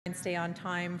stay on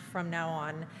time from now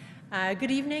on.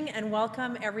 Good evening and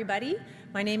welcome everybody.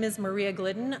 My name is Maria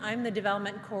Glidden. I'm the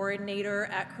Development Coordinator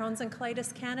at Crohn's and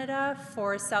Colitis Canada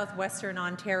for Southwestern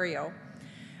Ontario.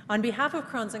 On behalf of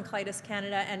Crohn's and Colitis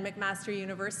Canada and McMaster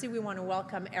University, we want to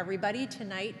welcome everybody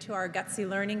tonight to our Gutsy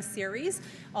Learning Series,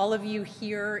 all of you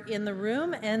here in the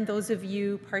room and those of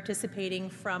you participating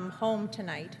from home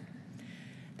tonight.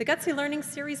 The Gutsy Learning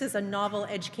Series is a novel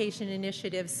education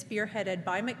initiative spearheaded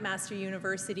by McMaster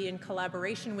University in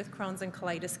collaboration with Crohn's and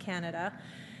Colitis Canada.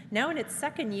 Now in its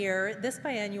second year, this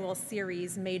biannual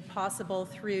series, made possible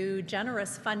through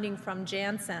generous funding from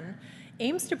Janssen,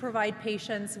 aims to provide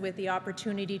patients with the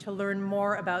opportunity to learn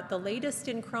more about the latest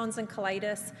in Crohn's and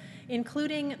colitis,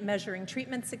 including measuring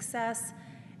treatment success,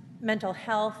 mental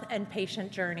health, and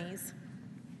patient journeys.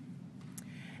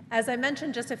 As I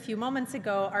mentioned just a few moments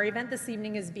ago, our event this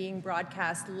evening is being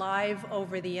broadcast live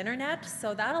over the internet,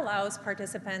 so that allows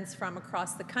participants from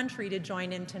across the country to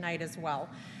join in tonight as well.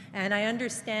 And I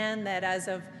understand that as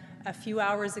of a few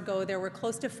hours ago, there were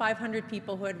close to 500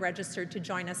 people who had registered to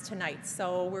join us tonight.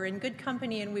 So we're in good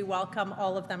company and we welcome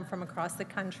all of them from across the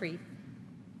country.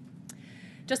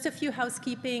 Just a few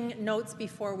housekeeping notes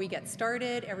before we get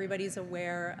started. Everybody's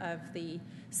aware of the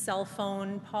cell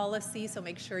phone policy, so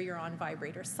make sure you're on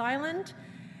vibrator silent.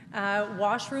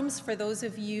 Washrooms, for those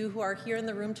of you who are here in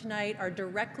the room tonight, are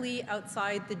directly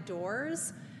outside the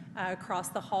doors across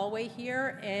the hallway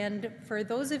here. And for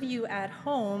those of you at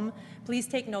home, please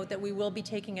take note that we will be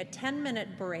taking a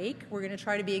 10-minute break. We're going to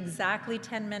try to be exactly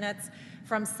 10 minutes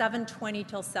from 7:20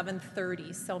 till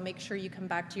 7:30. So make sure you come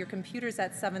back to your computers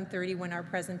at 7:30 when our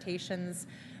presentations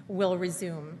will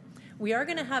resume. We are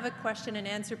going to have a question and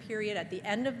answer period at the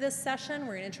end of this session.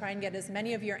 We're going to try and get as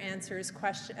many of your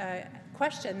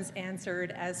questions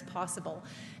answered as possible.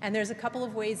 And there's a couple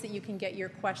of ways that you can get your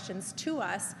questions to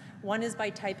us. One is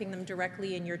by typing them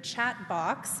directly in your chat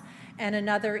box, and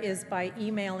another is by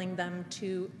emailing them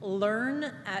to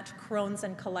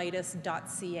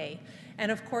learn@crohnsandcolitis.ca.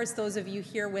 And of course, those of you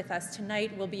here with us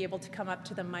tonight will be able to come up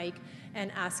to the mic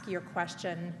and ask your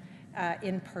question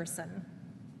in person.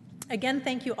 Again,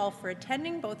 thank you all for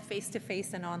attending, both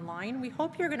face-to-face and online. We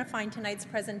hope you're going to find tonight's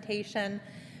presentation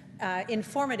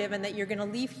informative and that you're going to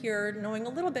leave here knowing a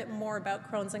little bit more about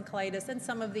Crohn's and colitis and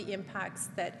some of the impacts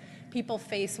that people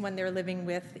face when they're living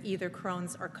with either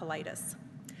Crohn's or colitis.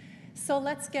 So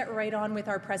let's get right on with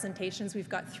our presentations. We've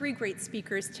got three great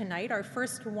speakers tonight. Our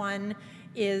first one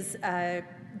is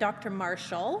Dr.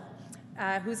 Marshall,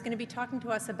 who's going to be talking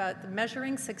to us about the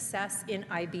measuring success in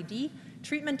IBD,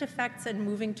 treatment effects, and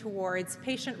moving towards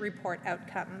patient-report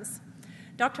outcomes.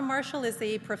 Dr. Marshall is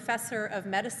a professor of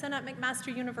medicine at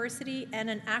McMaster University and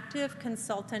an active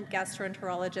consultant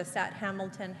gastroenterologist at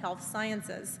Hamilton Health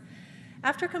Sciences.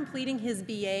 After completing his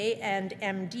BA and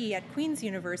MD at Queen's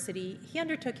University, he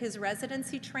undertook his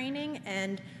residency training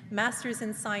and Master's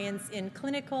in Science in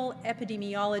Clinical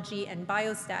Epidemiology and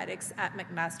Biostatics at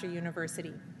McMaster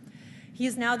University. He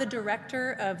is now the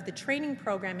director of the training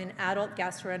program in adult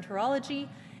gastroenterology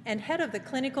and head of the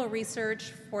clinical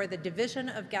research for the Division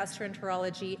of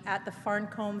Gastroenterology at the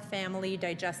Farncombe Family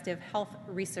Digestive Health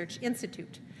Research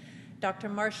Institute. Dr.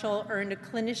 Marshall earned a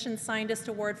Clinician Scientist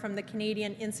Award from the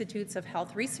Canadian Institutes of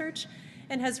Health Research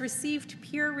and has received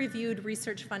peer-reviewed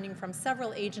research funding from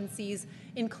several agencies,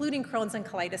 including Crohn's and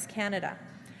Colitis Canada.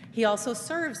 He also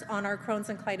serves on our Crohn's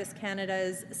and Colitis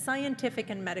Canada's Scientific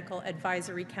and Medical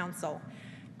Advisory Council.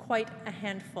 Quite a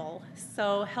handful.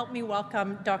 So help me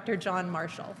welcome Dr. John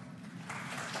Marshall.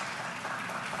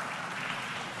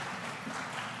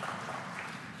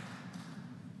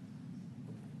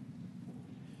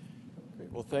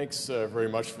 Great. Well, thanks very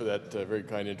much for that very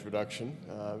kind introduction.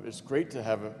 It's great to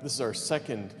have this is our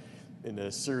second in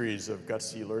a series of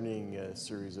Gutsy Learning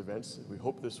series events. We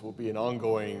hope this will be an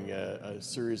ongoing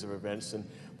series of events, and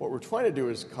what we're trying to do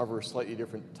is cover slightly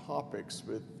different topics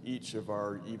with each of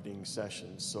our evening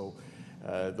sessions. So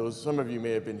some of you may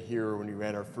have been here when we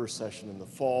ran our first session in the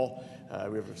fall.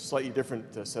 We have a slightly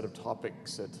different set of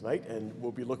topics tonight, and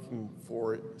we'll be looking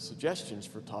for suggestions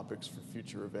for topics for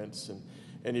future events. And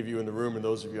any of you in the room and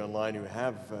those of you online who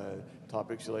have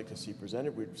topics you'd like to see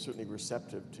presented, we're certainly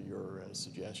receptive to your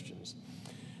suggestions.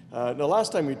 Now,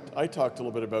 last time I talked a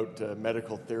little bit about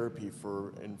medical therapy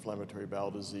for inflammatory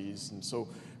bowel disease, and so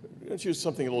we're going to choose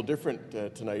something a little different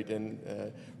tonight, and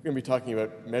we're going to be talking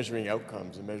about measuring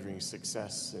outcomes and measuring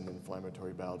success in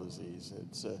inflammatory bowel disease.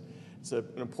 It's an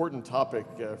important topic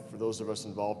for those of us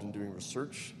involved in doing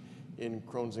research in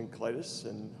Crohn's and colitis,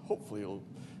 and hopefully it'll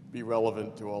be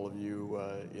relevant to all of you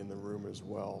in the room as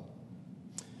well.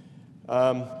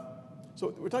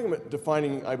 So we're talking about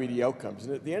defining IBD outcomes.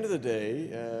 And at the end of the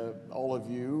day, all of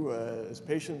you as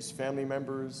patients, family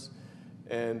members,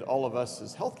 and all of us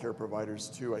as healthcare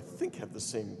providers too, I think have the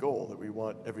same goal, that we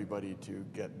want everybody to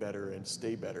get better and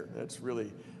stay better. That's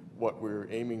really what we're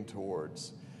aiming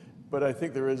towards. But I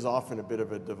think there is often a bit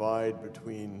of a divide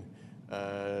between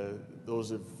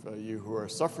those of you who are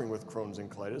suffering with Crohn's and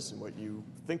colitis and what you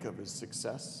think of as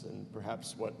success, and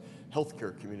perhaps what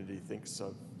healthcare community thinks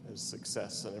of as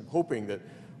success. And I'm hoping that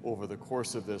over the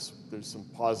course of this, there's some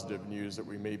positive news that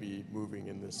we may be moving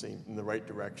in the right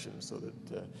direction, so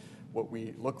that what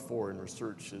we look for in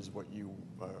research is what you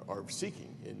are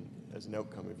seeking as an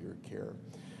outcome of your care.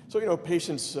 So,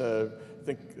 patients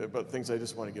think about things: I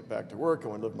just want to get back to work, I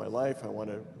want to live my life, I want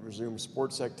to resume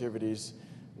sports activities,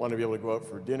 want to be able to go out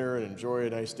for dinner and enjoy a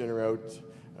nice dinner out,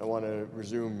 I want to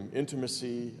resume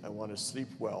intimacy, I want to sleep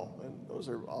well. And those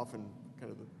are often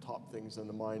kind of the top things in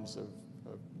the minds of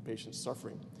patients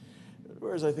suffering.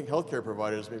 Whereas I think healthcare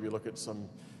providers maybe look at some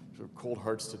sort of cold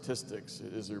hard statistics.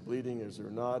 Is there bleeding? Is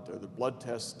there not? Are the blood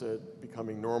tests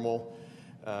becoming normal?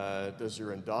 Does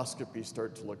your endoscopy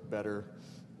start to look better?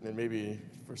 And maybe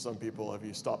for some people, have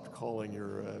you stopped calling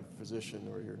your physician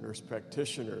or your nurse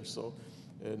practitioner? So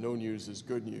no news is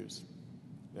good news.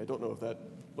 And I don't know if that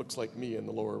looks like me in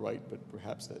the lower right, but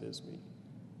perhaps that is me.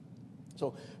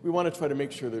 So we want to try to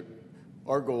make sure that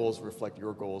our goals reflect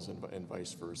your goals and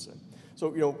vice versa.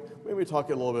 So, maybe we talk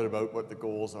a little bit about what the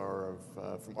goals are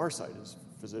from our side as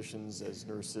physicians, as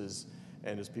nurses,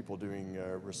 and as people doing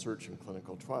research and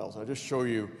clinical trials. I'll just show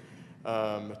you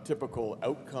a typical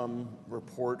outcome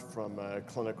report from a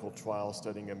clinical trial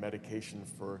studying a medication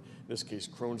for, in this case,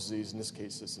 Crohn's disease. In this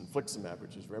case, it's infliximab,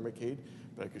 which is Remicade,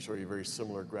 but I could show you very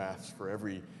similar graphs for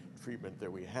every treatment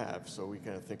that we have. So we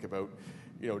kind of think about,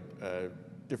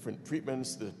 different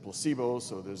treatments, the placebo.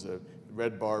 So there's a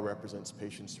red bar represents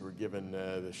patients who are given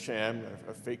the sham,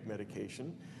 a fake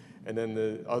medication. And then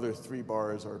the other 3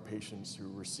 bars are patients who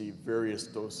receive various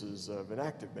doses of an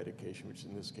active medication, which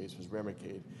in this case was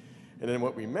Remicade. And then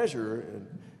what we measure,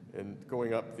 and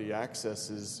going up the axis,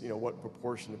 is what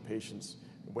proportion of patients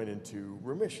went into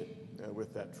remission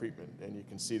with that treatment. And you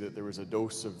can see that there was a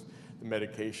dose of the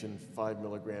medication, 5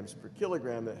 milligrams per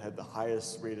kilogram, that had the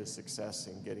highest rate of success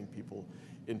in getting people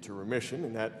into remission,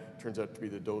 and that turns out to be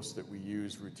the dose that we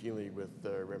use routinely with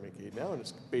Remicade now, and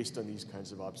it's based on these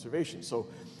kinds of observations. So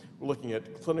we're looking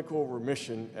at clinical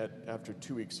remission after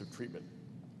 2 weeks of treatment.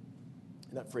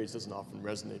 And that phrase doesn't often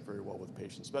resonate very well with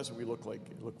patients, but that's what we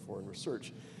look for in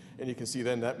research. And you can see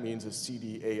then that means a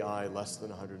CDAI less than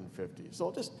 150. So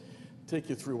I'll just take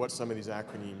you through what some of these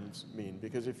acronyms mean,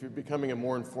 because if you're becoming a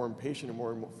more informed patient, a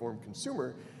more informed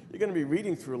consumer, you're going to be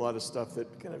reading through a lot of stuff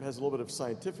that kind of has a little bit of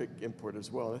scientific input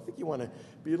as well. And I think you want to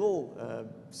be a little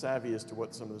savvy as to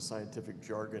what some of the scientific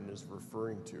jargon is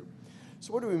referring to.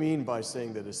 So what do we mean by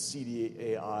saying that a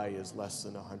CDAI is less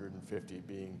than 150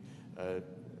 being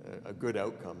a good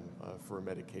outcome for a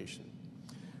medication?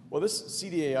 Well, this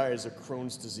CDAI is a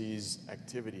Crohn's disease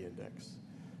activity index.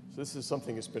 So this is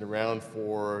something that's been around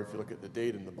for, if you look at the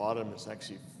date in the bottom, it's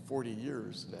actually 40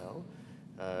 years now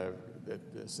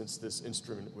since this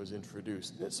instrument was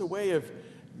introduced. And it's a way of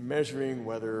measuring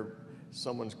whether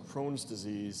someone's Crohn's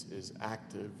disease is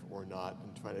active or not,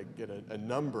 and trying to get a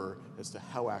number as to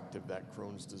how active that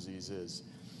Crohn's disease is.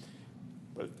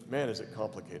 But man, is it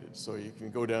complicated. So you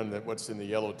can go down to what's in the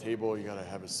yellow table. You got to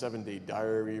have a 7-day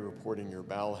diary reporting your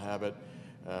bowel habit.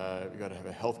 You got to have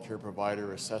a healthcare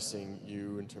provider assessing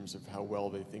you in terms of how well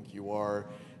they think you are.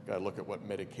 Got to look at what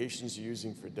medications you're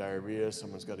using for diarrhea.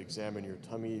 Someone's got to examine your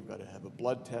tummy. You've got to have a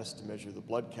blood test to measure the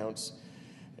blood counts.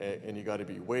 And you got to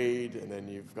be weighed. And then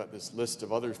you've got this list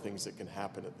of other things that can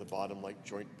happen at the bottom, like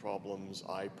joint problems,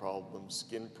 eye problems,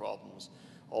 skin problems,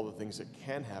 all the things that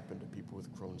can happen to people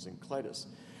with Crohn's and colitis.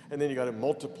 And then you got to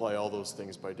multiply all those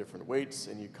things by different weights,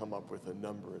 and you come up with a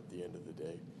number at the end of the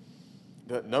day.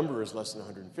 That number is less than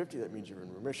 150. That means you're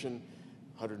in remission.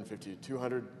 150 to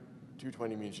 200.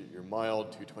 220 means that you're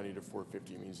mild. 220 to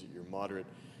 450 means that you're moderate.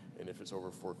 And if it's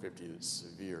over 450, it's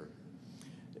severe.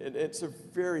 And it's a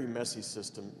very messy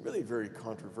system, really very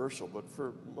controversial. But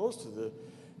for most of the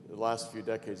last few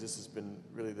decades, this has been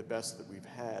really the best that we've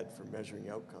had for measuring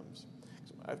outcomes.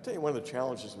 So I'll tell you, one of the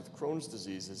challenges with Crohn's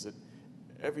disease is that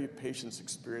every patient's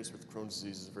experience with Crohn's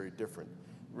disease is very different.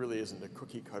 It really isn't a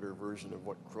cookie-cutter version of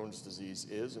what Crohn's disease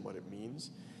is and what it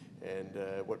means and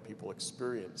what people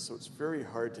experience. So it's very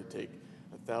hard to take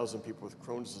 1,000 people with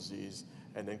Crohn's disease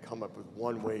and then come up with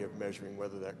one way of measuring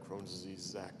whether that Crohn's disease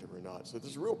is active or not. So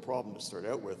there's a real problem to start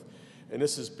out with. And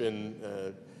this has been,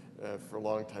 for a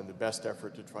long time, the best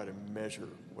effort to try to measure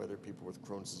whether people with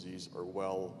Crohn's disease are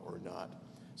well or not.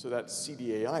 So that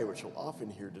CDAI, which you'll often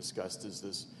hear discussed, is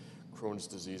this Crohn's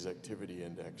disease activity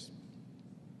index.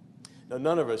 Now,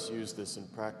 none of us use this in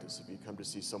practice. If you come to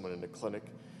see someone in a clinic,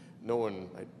 no one,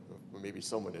 maybe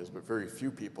someone is, but very few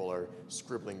people are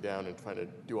scribbling down and trying to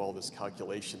do all this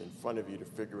calculation in front of you to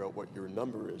figure out what your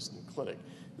number is in the clinic.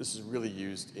 This is really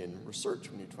used in research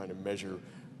when you're trying to measure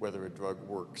whether a drug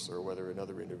works or whether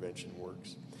another intervention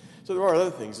works. So there are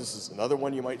other things. This is another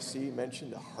one you might see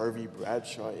mentioned, the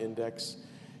Harvey-Bradshaw index.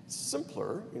 It's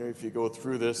simpler. If you go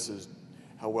through this, is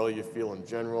how well you feel in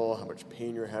general, how much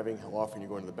pain you're having, how often you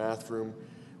go into the bathroom,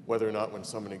 whether or not when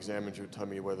someone examines your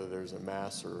tummy, whether there's a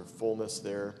mass or a fullness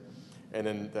there, and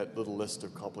then that little list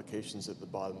of complications at the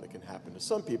bottom that can happen to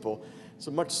some people. It's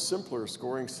a much simpler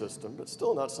scoring system, but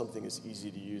still not something that's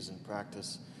easy to use in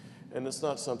practice, and it's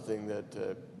not something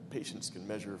that patients can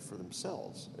measure for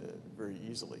themselves very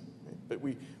easily. Right? But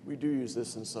we do use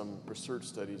this in some research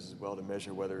studies as well to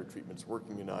measure whether a treatment's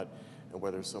working or not and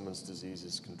whether someone's disease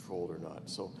is controlled or not.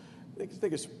 So I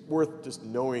think it's worth just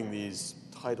knowing these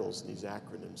titles and these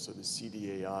acronyms, so the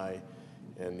CDAI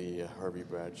and the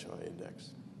Harvey-Bradshaw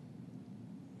index.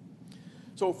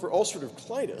 So for ulcerative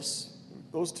colitis,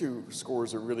 those two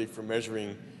scores are really for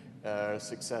measuring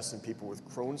success in people with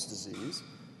Crohn's disease.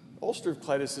 Ulcerative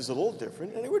colitis is a little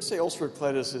different, and I would say ulcerative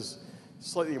colitis is a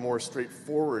slightly more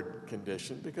straightforward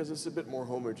condition because it's a bit more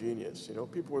homogeneous.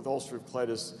 People with ulcerative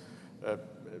colitis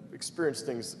experience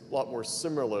things a lot more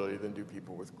similarly than do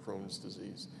people with Crohn's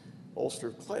disease.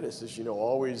 Ulcerative colitis, as you know,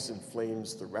 always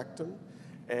inflames the rectum,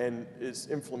 and its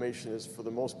inflammation is for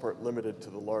the most part limited to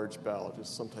the large bowel.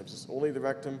 Just sometimes it's only the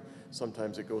rectum,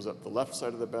 sometimes it goes up the left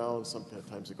side of the bowel, and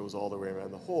sometimes it goes all the way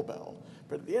around the whole bowel.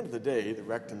 But at the end of the day, the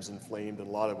rectum's inflamed, and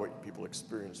a lot of what people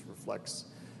experience reflects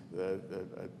an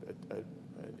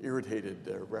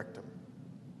irritated rectum.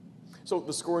 So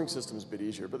the scoring system is a bit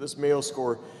easier, but this Mayo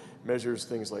score measures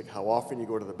things like how often you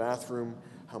go to the bathroom,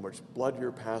 how much blood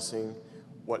you're passing,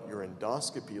 what your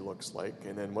endoscopy looks like,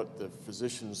 and then what the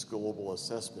physician's global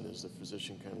assessment is, the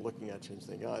physician kind of looking at you and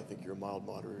saying, I think you're mild,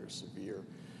 moderate, or severe.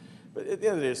 But at the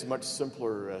end of the day, it's a much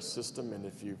simpler system, and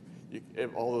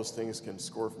if all those things can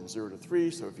score from 0 to 3,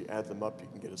 so if you add them up, you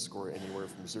can get a score anywhere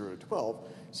from 0 to 12,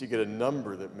 so you get a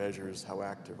number that measures how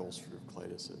active ulcerative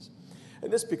colitis is.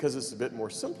 And this, because it's a bit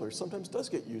more simpler, sometimes does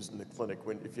get used in the clinic.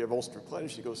 If you have ulcerative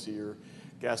colitis, you go see your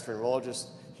gastroenterologist.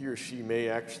 He or she may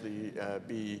actually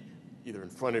be either in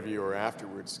front of you or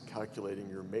afterwards calculating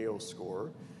your Mayo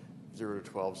score, 0 to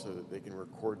 12, so that they can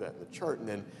record that in the chart. And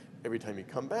then every time you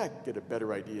come back, get a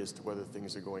better idea as to whether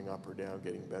things are going up or down,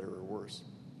 getting better or worse.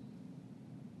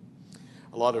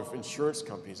 A lot of insurance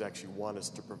companies actually want us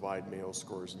to provide Mayo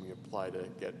scores, and we apply to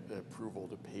get approval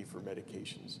to pay for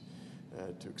medications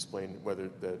to explain whether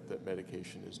that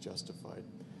medication is justified.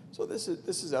 So this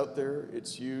is out there,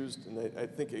 it's used, and I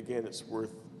think, again, it's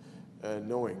worth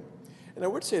knowing. And I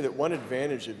would say that one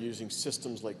advantage of using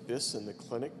systems like this in the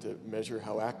clinic to measure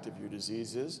how active your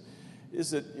disease is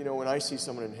that, when I see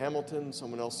someone in Hamilton,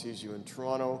 someone else sees you in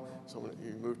Toronto,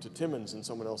 you move to Timmins and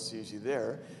someone else sees you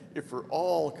there, if we're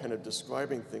all kind of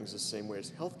describing things the same way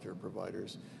as healthcare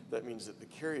providers, that means that the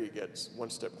care you get is one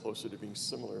step closer to being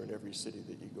similar in every city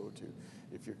that you go to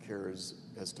if your care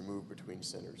has to move between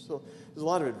centers. So there's a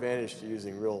lot of advantage to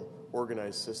using real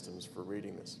organized systems for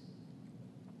rating this.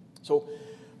 So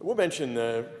we'll mention,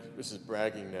 this is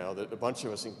bragging now, that a bunch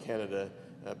of us in Canada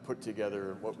put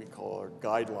together what we call our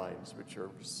guidelines, which are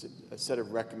a set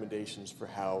of recommendations for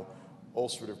how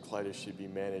ulcerative colitis should be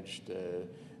managed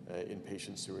in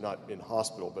patients who are not in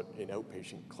hospital but in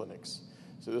outpatient clinics.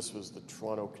 So this was the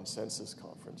Toronto Consensus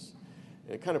Conference.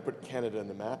 And it kind of put Canada on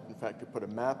the map. In fact, it put a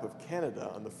map of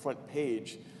Canada on the front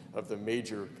page of the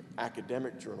major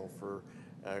academic journal for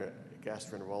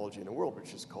gastroenterology in the world,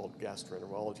 which is called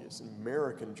Gastroenterology. It's an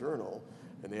American journal,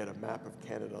 and they had a map of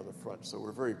Canada on the front, so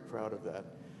we're very proud of that.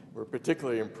 We're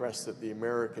particularly impressed that the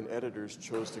American editors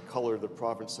chose to color the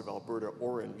province of Alberta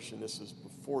orange, and this was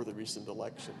before the recent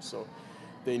election, so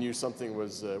they knew something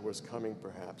was coming,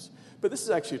 perhaps. But this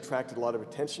has actually attracted a lot of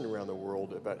attention around the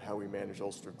world about how we manage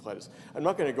ulcerative colitis. I'm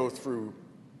not going to go through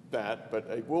that, but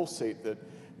I will say that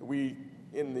we,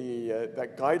 in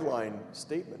that guideline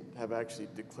statement, have actually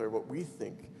declared what we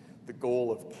think the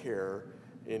goal of care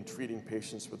in treating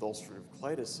patients with ulcerative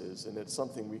colitis is, and it's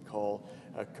something we call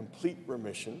a complete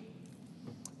remission,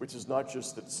 which is not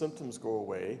just that symptoms go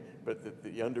away, but that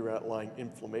the underlying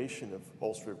inflammation of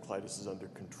ulcerative colitis is under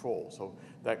control. So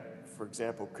that, for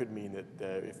example, could mean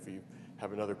that if you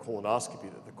have another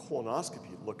colonoscopy, that the colonoscopy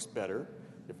looks better,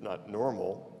 if not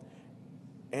normal,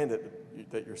 and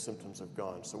that your symptoms have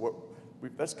gone. So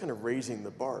that's kind of raising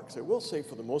the bar. So I will say,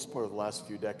 for the most part of the last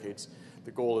few decades,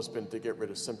 the goal has been to get rid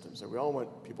of symptoms. And we all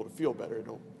want people to feel better,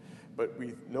 but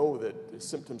we know that the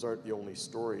symptoms aren't the only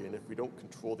story, and if we don't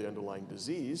control the underlying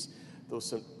disease,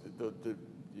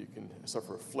 you can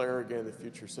suffer a flare again in the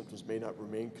future. Symptoms may not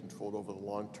remain controlled over the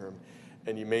long term,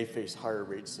 and you may face higher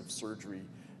rates of surgery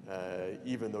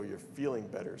even though you're feeling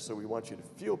better. So we want you to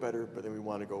feel better, but then we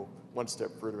want to go one step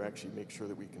further, actually make sure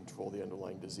that we control the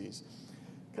underlying disease.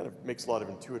 Kind of makes a lot of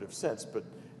intuitive sense, but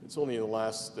it's only in the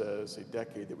last, say,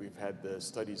 decade that we've had the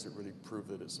studies that really prove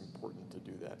that it's important to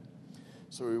do that.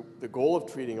 So the goal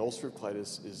of treating ulcerative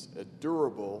colitis is a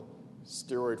durable,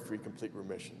 steroid-free complete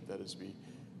remission. That is, we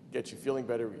get you feeling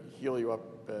better, we heal you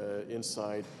up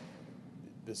inside.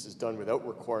 This is done without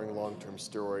requiring long-term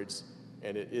steroids,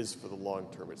 and it is for the long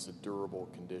term. It's a durable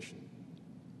condition.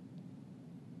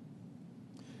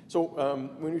 So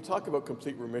when we talk about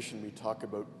complete remission, we talk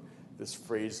about this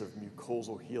phrase of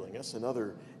mucosal healing. That's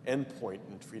another endpoint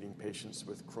in treating patients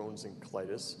with Crohn's and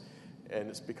colitis, and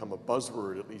it's become a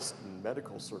buzzword, at least in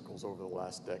medical circles, over the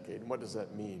last decade. And what does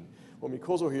that mean? Well,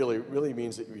 mucosal healing really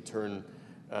means that you return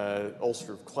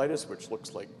ulcerative colitis, which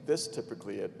looks like this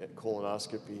typically at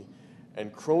colonoscopy,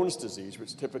 and Crohn's disease,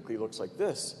 which typically looks like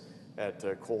this at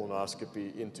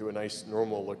colonoscopy, into a nice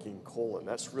normal-looking colon.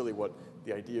 That's really what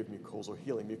the idea of mucosal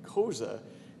healing. Mucosa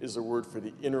is a word for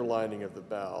the inner lining of the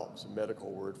bowel. It's a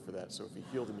medical word for that. So if we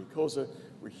heal the mucosa,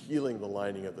 we're healing the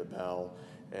lining of the bowel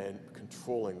and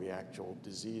controlling the actual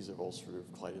disease of ulcerative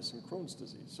colitis and Crohn's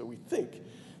disease. So we think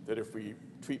that if we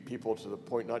treat people to the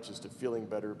point not just of feeling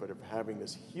better, but of having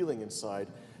this healing inside,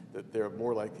 that they're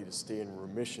more likely to stay in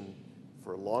remission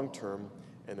for long term,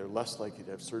 and they're less likely to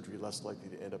have surgery, less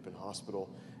likely to end up in hospital,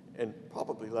 and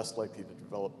probably less likely to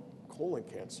develop colon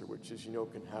cancer, which, as you know,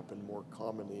 can happen more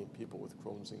commonly in people with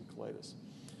Crohn's and colitis.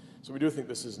 So we do think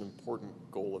this is an important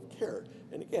goal of care.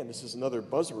 And again, this is another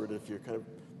buzzword. If you're kind of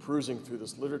perusing through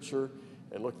this literature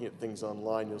and looking at things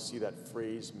online, you'll see that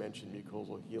phrase mentioned,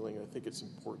 mucosal healing. I think it's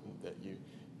important that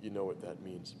you know what that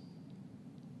means.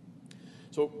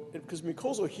 So, because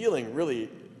mucosal healing really,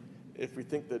 if we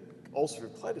think that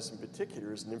ulcerative colitis in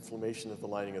particular is an inflammation of the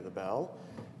lining of the bowel,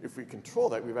 if we control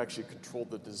that, we've actually controlled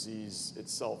the disease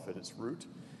itself at its root.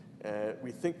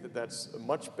 We think that that's a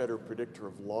much better predictor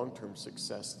of long-term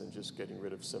success than just getting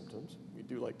rid of symptoms. We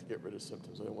do like to get rid of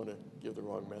symptoms. I don't want to give the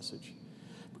wrong message.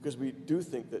 Because we do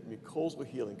think that mucosal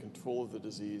healing, control of the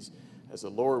disease, has a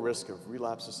lower risk of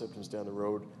relapse of symptoms down the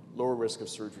road, lower risk of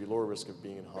surgery, lower risk of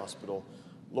being in hospital,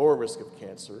 lower risk of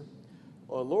cancer,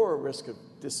 a lower risk of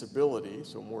disability,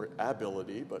 so more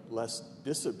ability, but less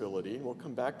disability. And we'll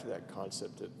come back to that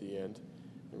concept at the end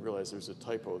and realize there's a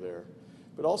typo there.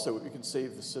 But also, we can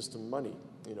save the system money.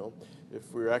 You know,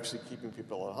 if we're actually keeping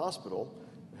people in a hospital,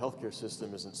 the healthcare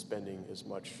system isn't spending as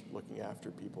much looking after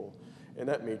people. And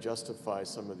that may justify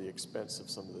some of the expense of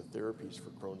some of the therapies for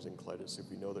Crohn's and colitis if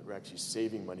we know that we're actually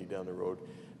saving money down the road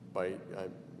by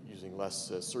using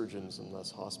less surgeons and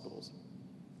less hospitals.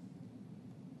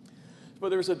 But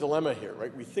there's a dilemma here,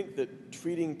 right? We think that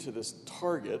treating to this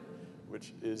target,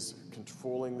 which is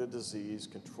controlling the disease,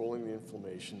 controlling the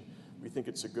inflammation, we think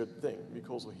it's a good thing.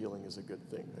 Mucosal healing is a good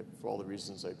thing for all the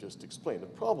reasons I've just explained. The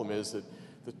problem is that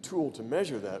the tool to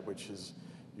measure that, which is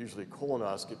usually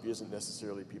colonoscopy, isn't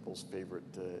necessarily people's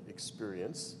favorite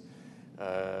experience.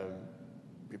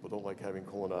 People don't like having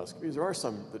colonoscopies. There are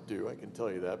some that do, I can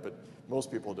tell you that, but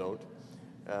most people don't.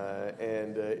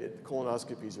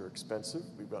 Colonoscopies are expensive.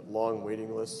 We've got long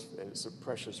waiting lists, and it's a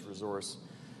precious resource.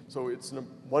 So it's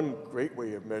one great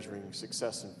way of measuring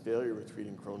success and failure with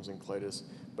treating Crohn's and colitis,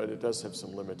 but it does have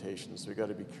some limitations. So we've got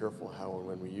to be careful how and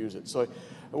when we use it. So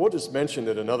I will just mention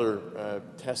that another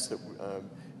test that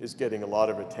is getting a lot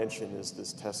of attention is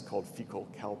this test called fecal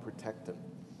calprotectin.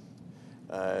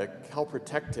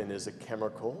 Calprotectin is a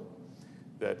chemical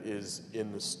that is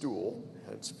in the stool.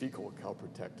 It's fecal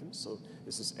calprotectin. So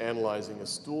this is analyzing a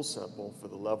stool sample for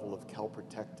the level of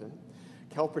calprotectin.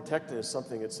 Calprotectin is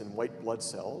something that's in white blood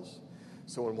cells.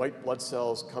 So when white blood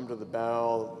cells come to the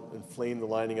bowel, inflame the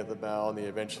lining of the bowel, and they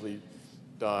eventually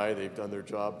die, they've done their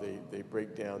job, they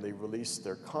break down, they release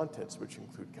their contents, which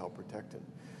include calprotectin.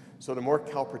 So the more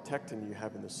calprotectin you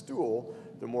have in the stool,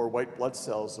 the more white blood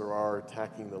cells there are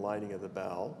attacking the lining of the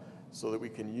bowel, so that we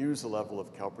can use the level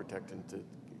of calprotectin to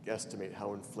estimate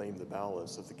how inflamed the bowel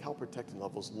is. So if the calprotectin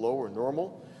level is low or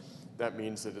normal, that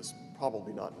means that it's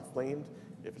probably not inflamed.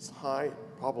 If it's high, it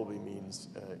probably means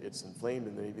it's inflamed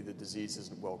and maybe the disease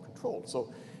isn't well controlled.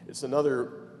 So it's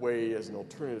another way as an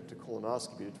alternative to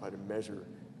colonoscopy to try to measure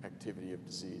activity of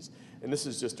disease. And this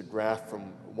is just a graph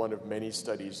from one of many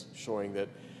studies showing that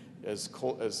as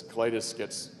colitis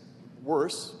gets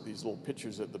worse, these little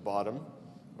pictures at the bottom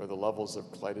are the levels of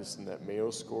colitis in that Mayo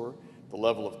score. the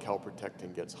level of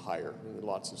calprotectin gets higher. And there are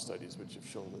lots of studies which have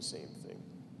shown the same thing.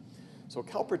 So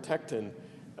calprotectin,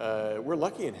 we're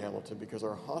lucky in Hamilton because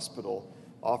our hospital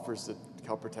offers the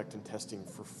calprotectin testing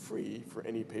for free for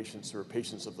any patients who are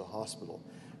patients of the hospital.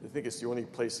 I think it's the only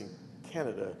place in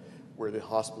Canada where the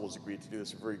hospital has agreed to do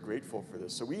this. We're very grateful for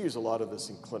this. So we use a lot of this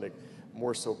in clinic,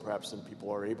 more so perhaps than people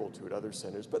are able to at other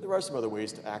centers. But there are some other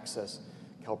ways to access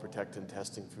calprotectin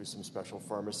testing through some special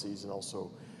pharmacies and also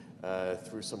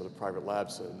through some of the private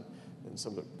labs. And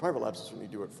some of the private labs certainly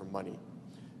do it for money.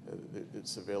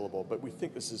 It's available. But we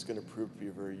think this is going to prove to be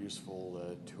a very useful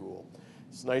tool.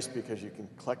 It's nice because you can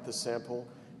collect the sample.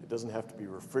 It doesn't have to be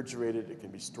refrigerated. It can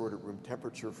be stored at room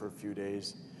temperature for a few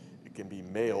days. It can be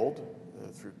mailed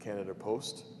through Canada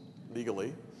Post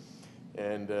legally.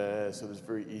 And so it's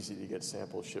very easy to get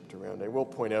samples shipped around. I will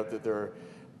point out that there are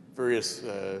various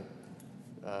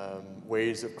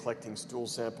ways of collecting stool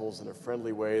samples in a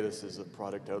friendly way. This is a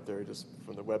product out there just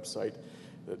from the website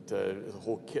that is a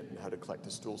whole kit on how to collect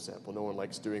a stool sample. No one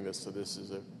likes doing this, so this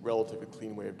is a relatively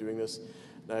clean way of doing this.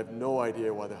 And I have no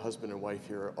idea why the husband and wife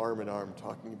here are arm in arm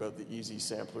talking about the easy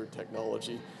sampler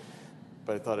technology,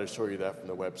 but I thought I'd show you that from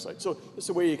the website. So it's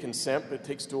a way you can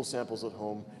take stool samples at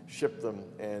home, ship them,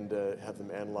 and have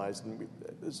them analyzed. And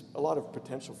there's a lot of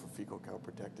potential for fecal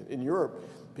calprotectin. In Europe,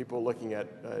 people are looking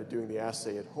at doing the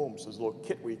assay at home. So there's a little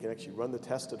kit where you can actually run the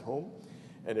test at home,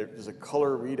 and there's a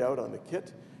color readout on the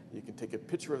kit. You can take a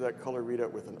picture of that color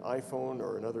readout with an iPhone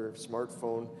or another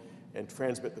smartphone and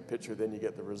transmit the picture, then you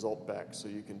get the result back. So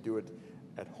you can do it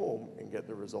at home and get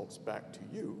the results back to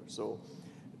you. So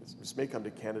this may come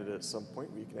to Canada at some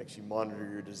point where you can actually monitor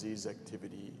your disease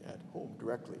activity at home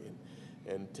directly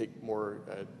and take more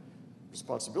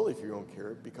responsibility for your own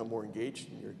care, become more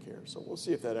engaged in your care. So we'll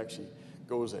see if that actually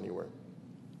goes anywhere.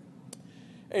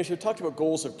 And so we talked about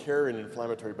goals of care in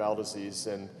inflammatory bowel disease,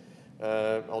 and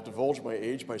I'll divulge my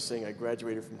age by saying I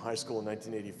graduated from high school in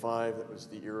 1985. That was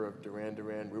the era of Duran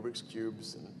Duran, Rubik's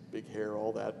Cubes, and big hair,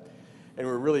 all that. And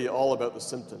we're really all about the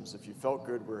symptoms. If you felt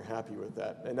good, we're happy with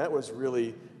that. And that was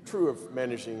really true of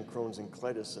managing Crohn's and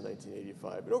colitis in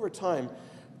 1985. But over time,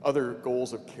 other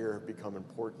goals of care have become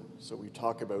important. So we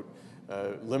talk about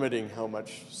limiting how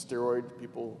much steroid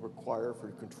people require for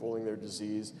controlling their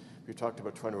disease. We've talked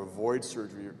about trying to avoid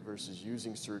surgery versus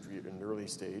using surgery at an early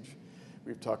stage.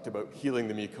 We've talked about healing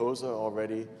the mucosa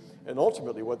already. And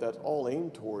ultimately, what that's all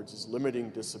aimed towards is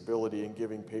limiting disability and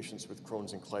giving patients with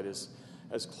Crohn's and colitis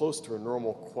as close to a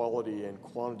normal quality and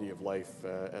quantity of life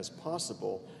as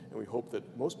possible. And we hope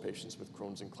that most patients with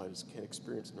Crohn's and colitis can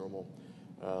experience normal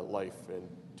life in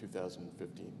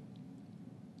 2015.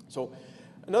 So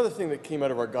another thing that came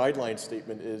out of our guideline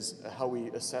statement is how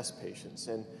we assess patients.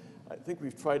 And I think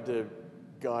we've tried to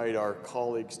guide our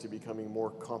colleagues to becoming more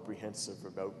comprehensive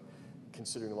about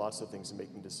considering lots of things and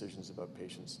making decisions about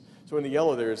patients. So in the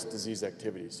yellow there is disease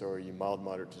activity. So are you mild,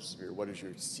 moderate to severe? What does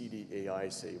your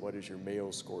CDAI say? What does your Mayo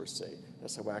score say?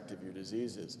 That's how active your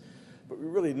disease is. But we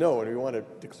really know, and we want to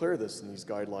declare this in these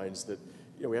guidelines, that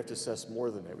we have to assess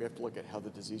more than that. We have to look at how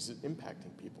the disease is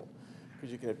impacting people.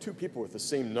 Because you can have two people with the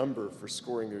same number for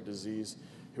scoring their disease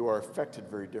who are affected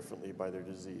very differently by their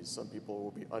disease. Some people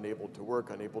will be unable to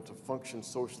work, unable to function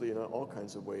socially in all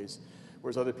kinds of ways,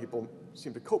 whereas other people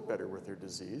seem to cope better with their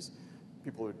disease.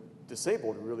 People who are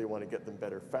disabled, we really want to get them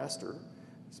better faster.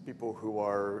 It's people who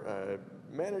are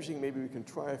managing, maybe we can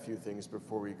try a few things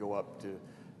before we go up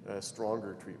to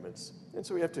stronger treatments. And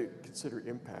so we have to consider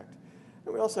impact.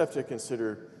 And we also have to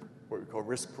consider what we call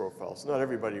risk profiles. Not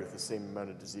everybody with the same amount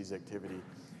of disease activity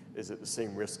is at the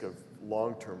same risk of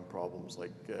long-term problems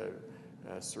like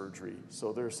surgery.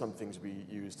 So there are some things we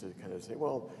use to kind of say,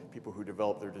 well, people who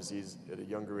develop their disease at a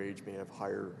younger age may have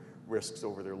higher risks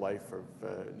over their life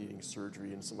of needing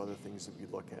surgery and some other things that we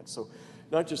look at. So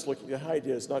not just looking, the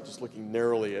idea is not just looking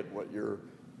narrowly at what your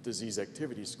disease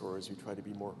activity score is, we try to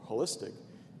be more holistic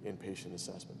in patient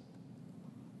assessment.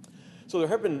 So there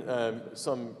have been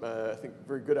some, I think,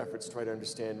 very good efforts to try to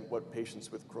understand what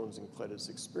patients with Crohn's and colitis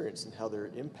experience and how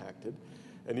they're impacted.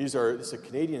 And this is a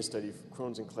Canadian study,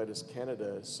 Crohn's and Colitis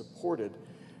Canada supported.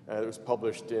 It was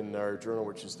published in our journal,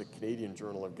 which is the Canadian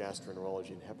Journal of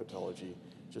Gastroenterology and Hepatology,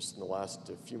 just in the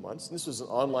last few months. And this was an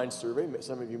online survey.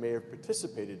 Some of you may have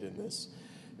participated in this.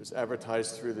 It was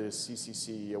advertised through the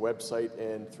CCC website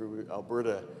and through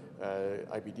Alberta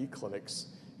IBD clinics.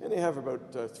 And they have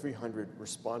about 300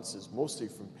 responses, mostly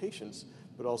from patients,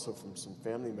 but also from some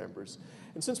family members.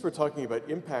 And since we're talking about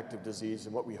impact of disease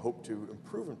and what we hope to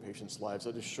improve in patients' lives,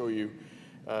 I'll just show you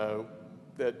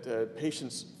that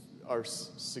patients are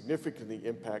significantly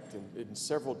impacted in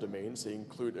several domains. They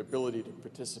include ability to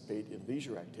participate in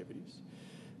leisure activities.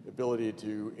 ability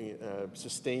to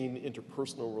sustain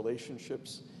interpersonal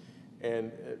relationships,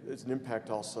 and it's an impact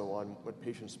also on what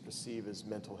patients perceive as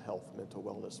mental health, mental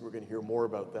wellness. We're going to hear more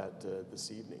about that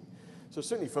this evening. So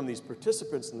certainly from these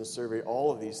participants in the survey,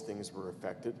 all of these things were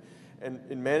affected. And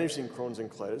in managing Crohn's and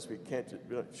colitis, we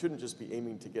shouldn't just be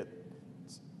aiming to get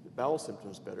bowel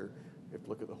symptoms better. We have to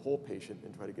look at the whole patient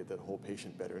and try to get that whole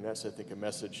patient better. And that's, I think, a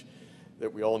message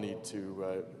that we all need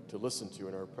to listen to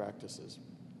in our practices.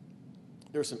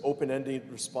 There are some open-ended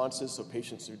responses, so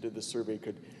patients who did the survey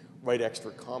could write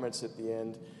extra comments at the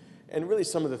end. And really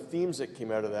some of the themes that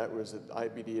came out of that was that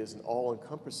IBD is an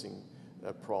all-encompassing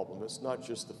problem. It's not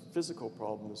just the physical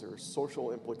problems, there are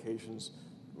social implications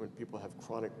when people have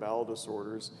chronic bowel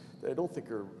disorders that I don't think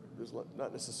there's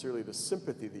not necessarily the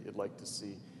sympathy that you'd like to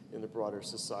see in the broader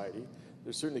society.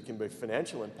 There certainly can be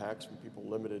financial impacts when people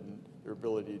limited in their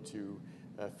ability to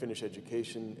finish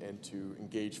education and to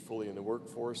engage fully in the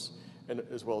workforce, and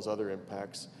as well as other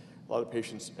impacts. A lot of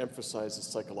patients emphasize the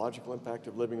psychological impact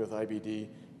of living with IBD,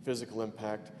 physical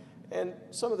impact, and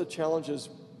some of the challenges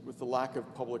with the lack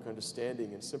of public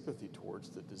understanding and sympathy towards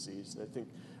the disease. And I think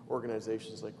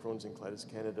organizations like Crohn's and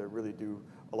Colitis Canada really do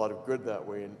a lot of good that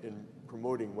way in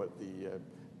promoting what the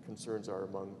concerns are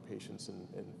among patients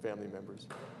and family members.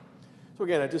 So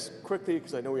again, I just quickly,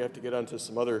 because I know we have to get on to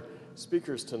some other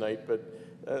speakers tonight, but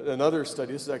another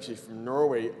study, this is actually from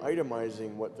Norway,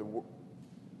 itemizing what the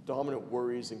dominant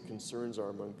worries and concerns are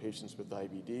among patients with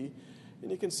IBD. And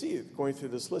you can see, going through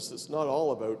this list, it's not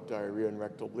all about diarrhea and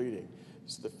rectal bleeding.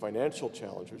 It's the financial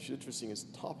challenge, which is interesting, is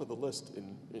top of the list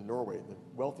in Norway, the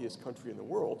wealthiest country in the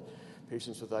world.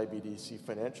 Patients with IBD see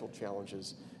financial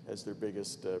challenges as their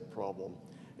biggest problem.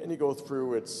 And you go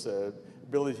through its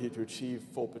ability to achieve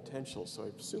full potential. So I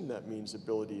assume that means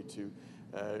ability to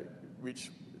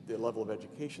reach the level of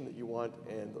education that you want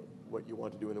and what you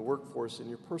want to do in the workforce and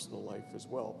your personal life as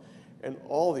well. And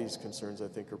all these concerns, I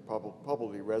think, are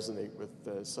probably resonate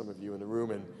with some of you in the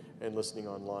room and listening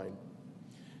online.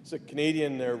 It's a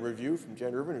Canadian review from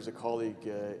Jen Irvin, who's a colleague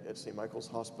at St. Michael's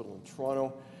Hospital in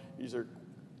Toronto. These are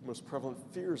most prevalent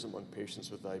fears among patients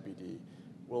with IBD.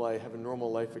 Will I have a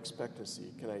normal life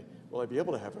expectancy? Will I be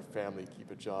able to have a family,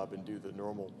 keep a job, and do the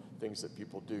normal things that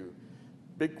people do?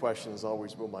 Big question is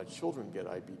always, will my children get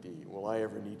IBD? Will I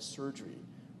ever need surgery?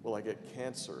 Will I get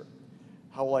cancer?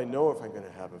 How will I know if I'm going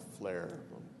to have a flare?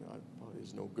 Well,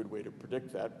 there's no good way to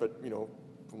predict that, but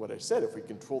from what I said, if we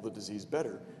control the disease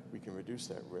better, we can reduce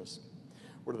that risk.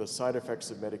 What are the side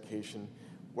effects of medication?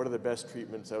 What are the best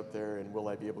treatments out there, and will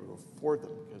I be able to afford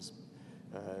them? Because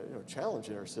a challenge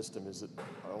in our system is that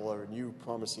all our new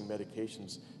promising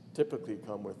medications typically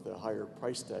come with a higher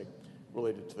price tag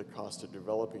related to the cost of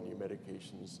developing new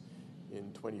medications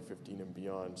in 2015 and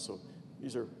beyond. So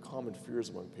these are common fears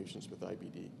among patients with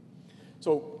IBD.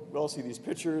 So we all see these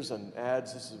pictures and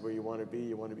ads. This is where you want to be.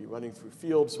 You want to be running through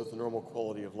fields with a normal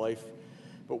quality of life.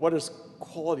 But what does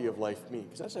quality of life mean?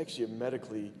 Because that's actually a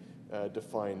medically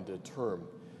defined term.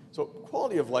 So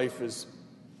quality of life is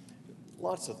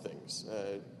lots of things.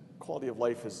 Quality of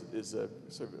life is a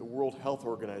sort of a World Health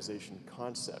Organization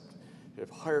concept. If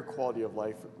higher quality of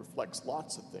life, it reflects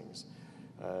lots of things.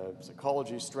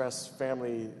 Psychology, stress,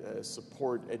 family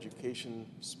support, education,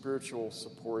 spiritual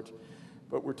support.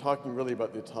 But we're talking really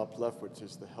about the top left, which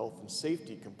is the health and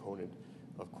safety component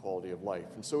of quality of life.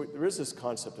 And so there is this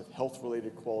concept of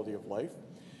health-related quality of life.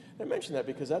 I mention that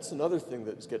because that's another thing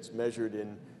that gets measured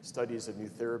in studies of new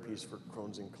therapies for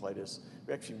Crohn's and colitis.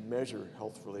 We actually measure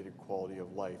health-related quality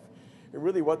of life. And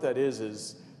really what that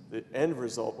is the end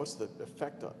result, what's the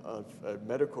effect of a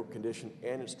medical condition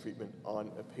and its treatment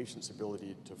on a patient's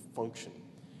ability to function.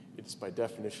 It's by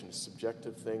definition a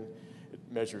subjective thing. It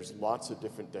measures lots of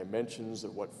different dimensions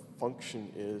of what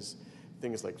function is,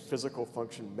 things like physical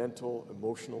function, mental,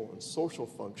 emotional, and social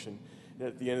function. And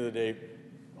at the end of the day,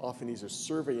 often these are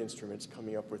survey instruments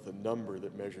coming up with a number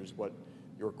that measures what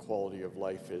your quality of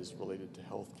life is related to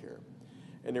healthcare.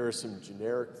 And there are some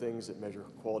generic things that measure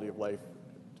quality of life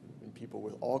in people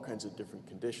with all kinds of different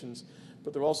conditions,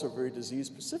 but there are also very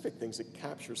disease-specific things that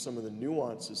capture some of the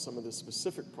nuances, some of the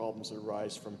specific problems that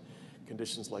arise from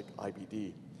conditions like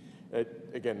IBD.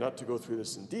 Again, not to go through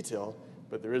this in detail,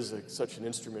 but there is such an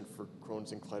instrument for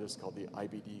Crohn's and colitis called the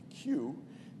IBD-Q.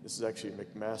 This is actually a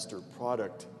McMaster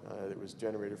product that was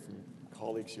generated from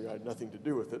colleagues here. I had nothing to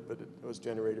do with it, but it was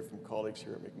generated from colleagues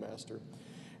here at McMaster.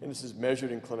 And this is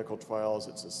measured in clinical trials.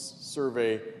 It's a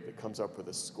survey that comes up with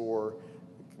a score.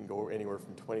 It can go anywhere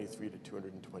from 23 to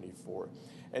 224.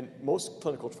 And most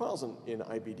clinical trials in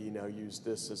IBD now use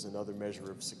this as another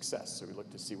measure of success. So we look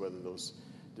to see whether those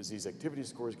disease activity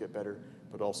scores get better,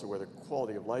 but also whether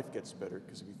quality of life gets better,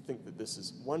 because we think that this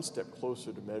is one step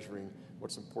closer to measuring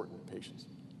what's important in patients.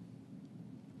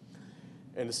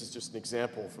 And this is just an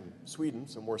example from Sweden,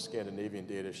 some more Scandinavian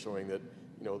data showing that,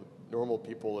 normal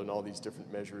people in all these different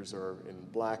measures are in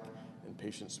black, and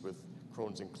patients with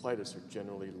Crohn's and colitis are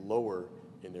generally lower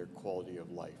in their quality of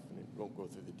life. And I won't go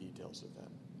through the details of that.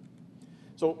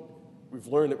 So we've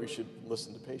learned that we should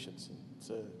listen to patients.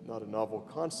 It's not a novel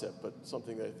concept, but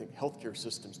something that I think healthcare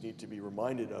systems need to be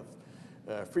reminded of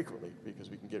frequently, because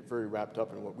we can get very wrapped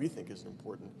up in what we think is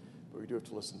important, but we do have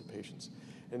to listen to patients.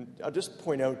 And I'll just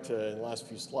point out in the last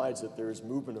few slides that there is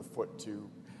movement afoot to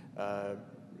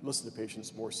listen to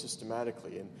patients more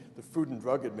systematically. And the Food and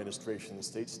Drug Administration in the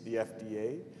States, the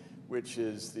FDA, which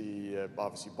is the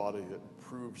obviously body that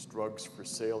approves drugs for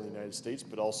sale in the United States,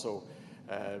 but also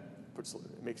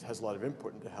has a lot of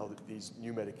input into how these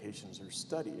new medications are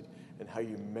studied and how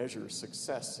you measure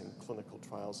success in clinical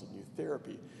trials of new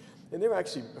therapy. And they're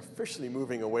actually officially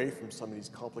moving away from some of these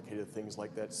complicated things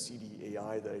like that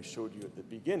CDAI that I showed you at the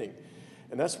beginning.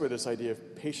 And that's where this idea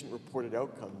of patient-reported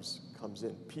outcomes comes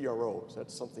in, PROs.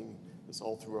 That's something that's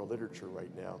all through our literature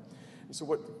right now. And so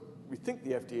what we think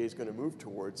the FDA is going to move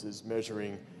towards is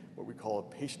measuring what we call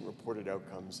patient-reported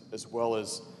outcomes, as well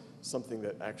as something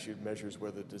that actually measures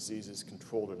whether the disease is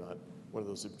controlled or not. One of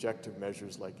those objective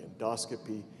measures like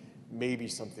endoscopy, maybe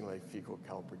something like fecal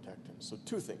calprotectin. So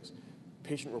two things,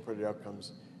 patient-reported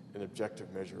outcomes and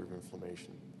objective measure of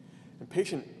inflammation. And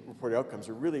patient-reported outcomes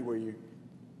are really where you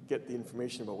get the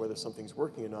information about whether something's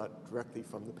working or not directly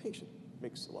from the patient.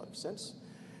 Makes a lot of sense.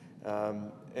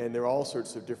 And there are all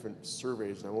sorts of different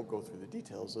surveys, and I won't go through the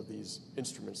details of these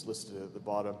instruments listed at the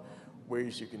bottom,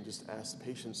 ways you can just ask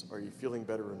patients, are you feeling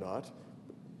better or not?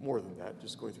 But more than that,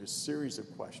 just going through a series of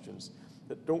questions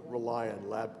that don't rely on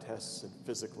lab tests and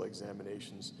physical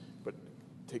examinations, but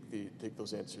take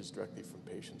those answers directly from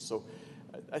patients. So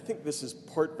I think this is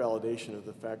part validation of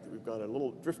the fact that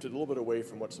we've drifted a little bit away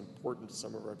from what's important to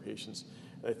some of our patients.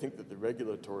 And I think that the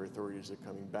regulatory authorities are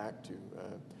coming back to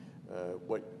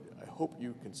what I hope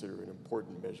you consider an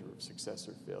important measure of success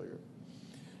or failure.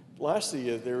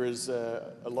 Lastly, there is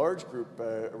a large group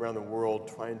around the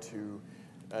world trying to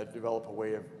develop a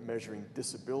way of measuring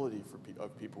disability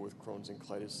of people with Crohn's and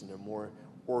colitis in a more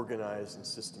organized and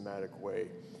systematic way.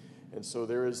 And so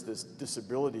there is this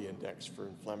disability index for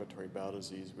inflammatory bowel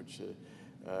disease, which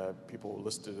people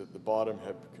listed at the bottom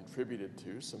have contributed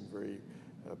to, some very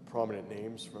prominent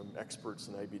names from experts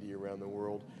in IBD around the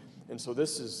world. And so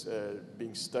this is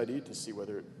being studied to see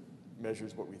whether it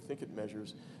measures what we think it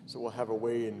measures. So we'll have a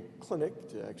way in clinic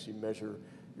to actually measure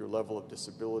your level of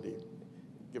disability,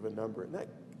 give a number. And that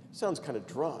sounds kind of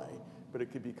dry, but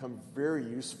it could become very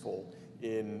useful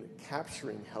in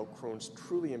capturing how Crohn's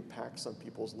truly impacts on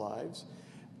people's lives,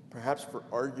 perhaps for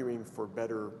arguing for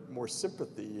better, more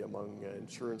sympathy among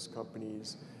insurance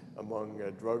companies, among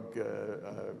drug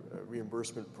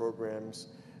reimbursement programs,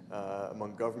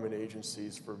 among government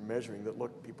agencies for measuring that,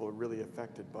 look, people are really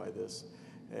affected by this.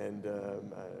 And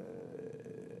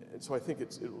so I think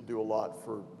it will do a lot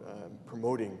for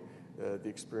promoting the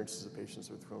experiences of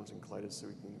patients with Crohn's and colitis so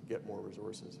we can get more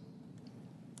resources.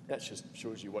 That just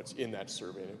shows you what's in that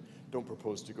survey. And I don't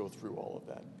propose to go through all of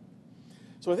that.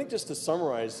 So I think just to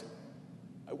summarize,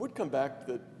 I would come back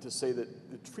to say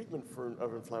that the treatment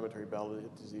of inflammatory bowel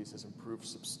disease has improved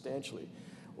substantially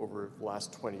over the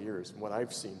last 20 years. And what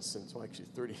I've seen since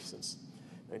 30 since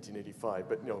 1985.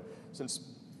 But since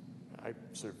I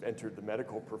sort of entered the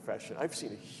medical profession, I've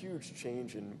seen a huge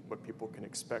change in what people can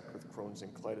expect with Crohn's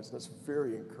and colitis, and that's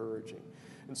very encouraging.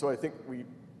 And so I think we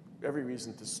every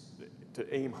reason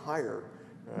to aim higher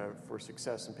for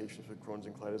success in patients with Crohn's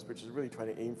and colitis, which is really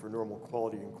trying to aim for normal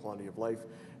quality and quantity of life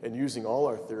and using all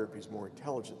our therapies more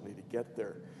intelligently to get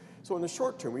there. So in the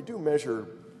short term, we do measure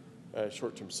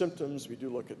short-term symptoms. We do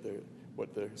look at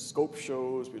what the scope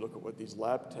shows. We look at what these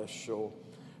lab tests show.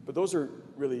 But those are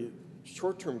really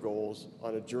short-term goals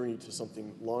on a journey to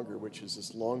something longer, which is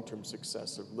this long-term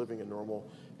success of living a normal,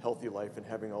 healthy life and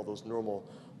having all those normal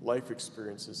life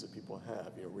experiences that people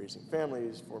have, raising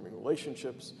families, forming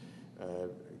relationships,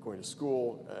 going to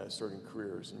school, starting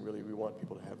careers, and really we want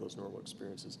people to have those normal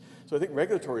experiences. So I think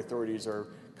regulatory authorities are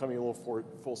coming a little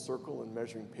full circle in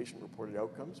measuring patient-reported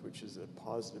outcomes, which is a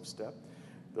positive step.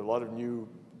 There are a lot of new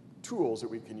tools that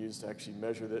we can use to actually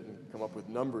measure that and come up with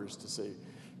numbers to say,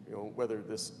 whether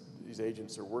these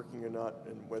agents are working or not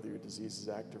and whether your disease is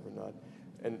active or not.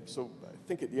 And so I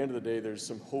think at the end of the day, there's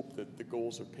some hope that the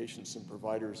goals of patients and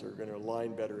providers are going to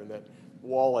align better, and that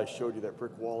wall I showed you, that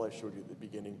brick wall I showed you at the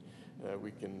beginning,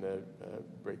 we can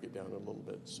break it down a little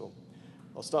bit. So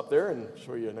I'll stop there and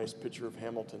show you a nice picture of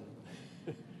Hamilton.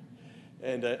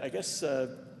 And I guess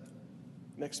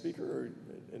next speaker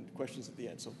and questions at the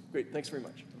end. So great, thanks very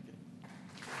much.